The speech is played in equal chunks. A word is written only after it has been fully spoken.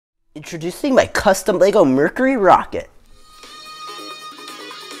Introducing my custom Lego Mercury rocket.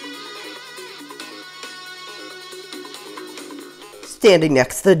 Standing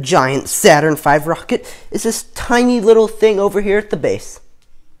next to the giant Saturn V rocket is this tiny little thing over here at the base.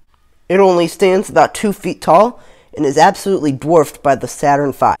 It only stands about 2 feet tall and is absolutely dwarfed by the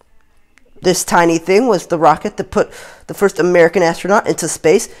Saturn V. This tiny thing was the rocket that put the first American astronaut into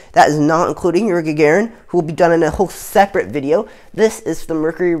space. That is not including Yuri Gagarin, who will be done in a whole separate video. This is the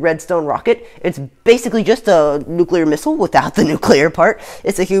Mercury Redstone rocket. It's basically just a nuclear missile without the nuclear part.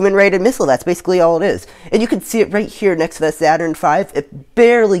 It's a human-rated missile. That's basically all it is. And you can see it right here next to the Saturn V. It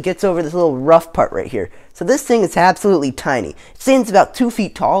barely gets over this little rough part right here. So this thing is absolutely tiny. It stands about 2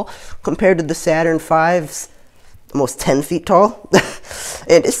 feet tall compared to the Saturn V's almost 10 feet tall.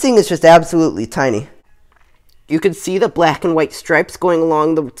 And this thing is just absolutely tiny. You can see the black and white stripes going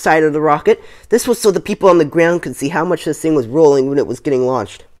along the side of the rocket. This was so the people on the ground could see how much this thing was rolling when it was getting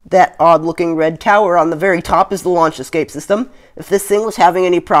launched. That odd looking red tower on the very top is the launch escape system. If this thing was having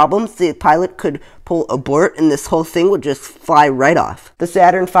any problems, the pilot could pull abort and this whole thing would just fly right off. The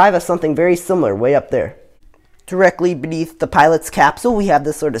Saturn V has something very similar way up there. Directly beneath the pilot's capsule, we have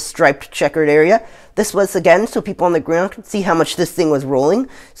this sort of striped checkered area. This was, again, so people on the ground could see how much this thing was rolling,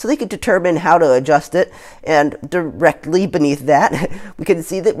 so they could determine how to adjust it. And directly beneath that, we can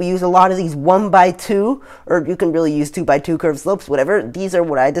see that we use a lot of these 1x2, or you can really use 2x2 curved slopes, whatever. These are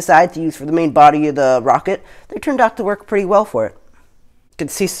what I decided to use for the main body of the rocket. They turned out to work pretty well for it. You can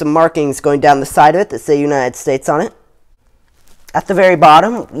see some markings going down the side of it that say United States on it. At the very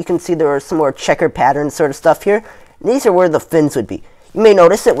bottom, you can see there are some more checkered pattern sort of stuff here. And these are where the fins would be. You may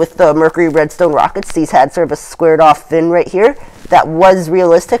notice that with the Mercury Redstone rockets, these had sort of a squared off fin right here. That was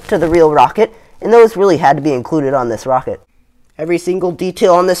realistic to the real rocket, and those really had to be included on this rocket. Every single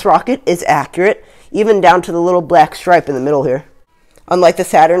detail on this rocket is accurate, even down to the little black stripe in the middle here. Unlike the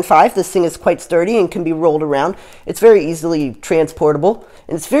Saturn V, this thing is quite sturdy and can be rolled around. It's very easily transportable,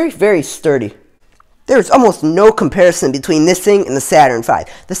 and it's very, very sturdy. There's almost no comparison between this thing and the Saturn V.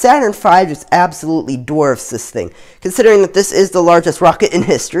 The Saturn V just absolutely dwarfs this thing. Considering that this is the largest rocket in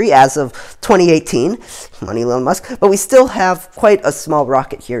history as of 2018, money Elon Musk, but we still have quite a small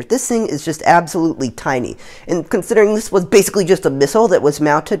rocket here. This thing is just absolutely tiny. And considering this was basically just a missile that was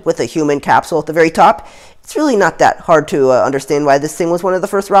mounted with a human capsule at the very top, it's really not that hard to understand why this thing was one of the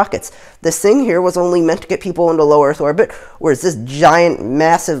first rockets. This thing here was only meant to get people into low Earth orbit, whereas this giant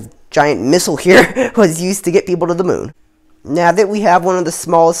missile here was used to get people to the moon. Now that we have one of the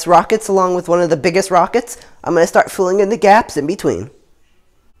smallest rockets along with one of the biggest rockets, I'm going to start filling in the gaps in between.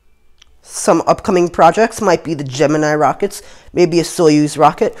 Some upcoming projects might be the Gemini rockets, maybe a Soyuz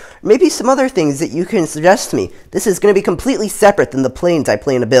rocket, or maybe some other things that you can suggest to me. This is going to be completely separate than the planes I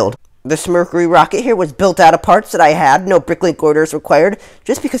plan to build. This Mercury rocket here was built out of parts that I had, no bricklink orders required,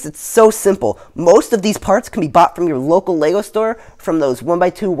 just because it's so simple. Most of these parts can be bought from your local Lego store, from those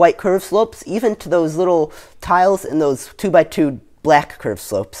 1x2 white curved slopes, even to those little tiles in those 2x2 black curved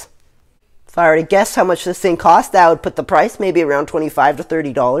slopes. If I were to guess how much this thing cost, I would put the price maybe around $25 to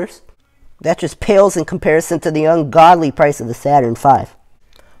 $30. That just pales in comparison to the ungodly price of the Saturn V.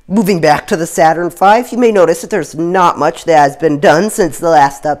 Moving back to the Saturn V, you may notice that there's not much that has been done since the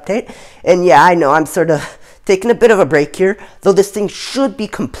last update. And yeah, I know I'm sort of taking a bit of a break here, though this thing should be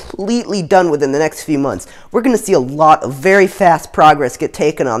completely done within the next few months. We're going to see a lot of very fast progress get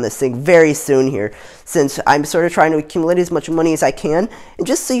taken on this thing very soon here, since I'm sort of trying to accumulate as much money as I can. And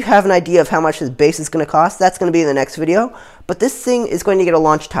just so you have an idea of how much this base is going to cost, that's going to be in the next video. But this thing is going to get a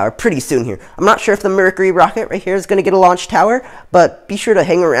launch tower pretty soon here. I'm not sure if the Mercury rocket right here is going to get a launch tower, but be sure to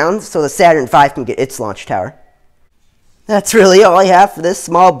hang around so the Saturn V can get its launch tower. That's really all I have for this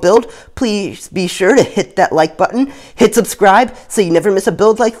small build. Please be sure to hit that like button, hit subscribe so you never miss a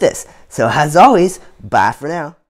build like this. So as always, bye for now.